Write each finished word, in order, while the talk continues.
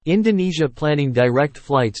Indonesia planning direct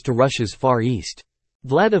flights to Russia's Far East.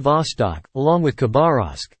 Vladivostok, along with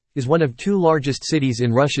Khabarovsk, is one of two largest cities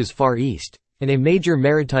in Russia's Far East, and a major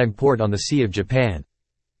maritime port on the Sea of Japan.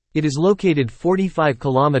 It is located 45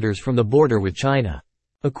 kilometers from the border with China.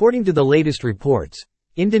 According to the latest reports,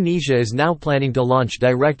 Indonesia is now planning to launch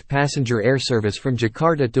direct passenger air service from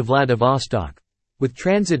Jakarta to Vladivostok, with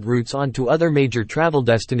transit routes onto other major travel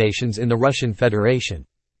destinations in the Russian Federation.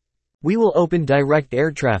 "We will open direct air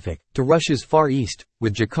traffic to Russia's Far East,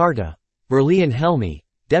 with Jakarta," Berlian Helmi,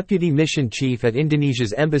 deputy mission chief at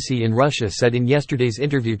Indonesia's embassy in Russia, said in yesterday's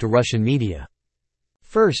interview to Russian media.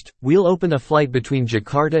 "First, we'll open a flight between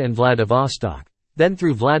Jakarta and Vladivostok, then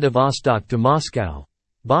through Vladivostok to Moscow,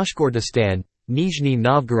 Bashkortostan, Nizhny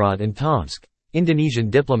Novgorod and Tomsk," Indonesian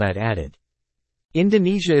diplomat added.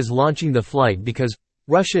 Indonesia is launching the flight because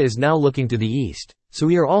Russia is now looking to the east, so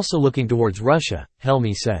we are also looking towards Russia,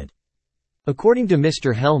 Helmi said. According to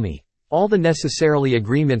Mr. Helmi, all the necessary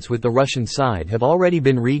agreements with the Russian side have already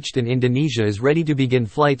been reached and Indonesia is ready to begin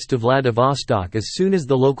flights to Vladivostok as soon as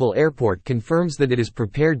the local airport confirms that it is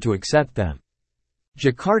prepared to accept them.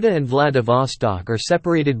 Jakarta and Vladivostok are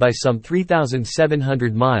separated by some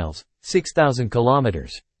 3,700 miles, 6,000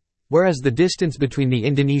 kilometers, whereas the distance between the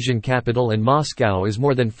Indonesian capital and Moscow is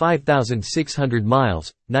more than 5,600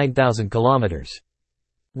 miles, 9,000 kilometers.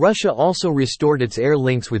 Russia also restored its air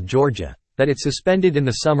links with Georgia, that it suspended in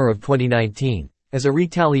the summer of 2019, as a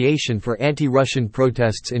retaliation for anti-Russian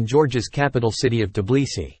protests in Georgia's capital city of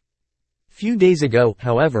Tbilisi. Few days ago,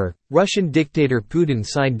 however, Russian dictator Putin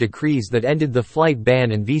signed decrees that ended the flight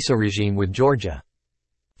ban and visa regime with Georgia.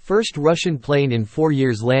 First Russian plane in 4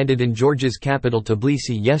 years landed in Georgia's capital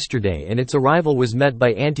Tbilisi yesterday, and its arrival was met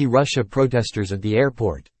by anti-Russia protesters at the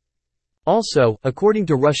airport. Also, according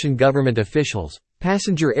to Russian government officials,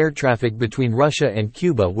 passenger air traffic between Russia and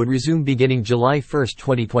Cuba would resume beginning July 1,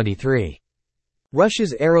 2023.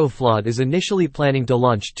 Russia's Aeroflot is initially planning to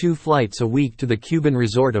launch 2 flights a week to the Cuban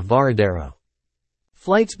resort of Varadero.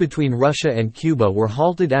 Flights between Russia and Cuba were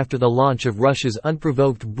halted after the launch of Russia's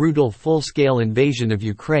unprovoked brutal full-scale invasion of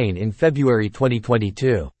Ukraine in February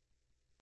 2022.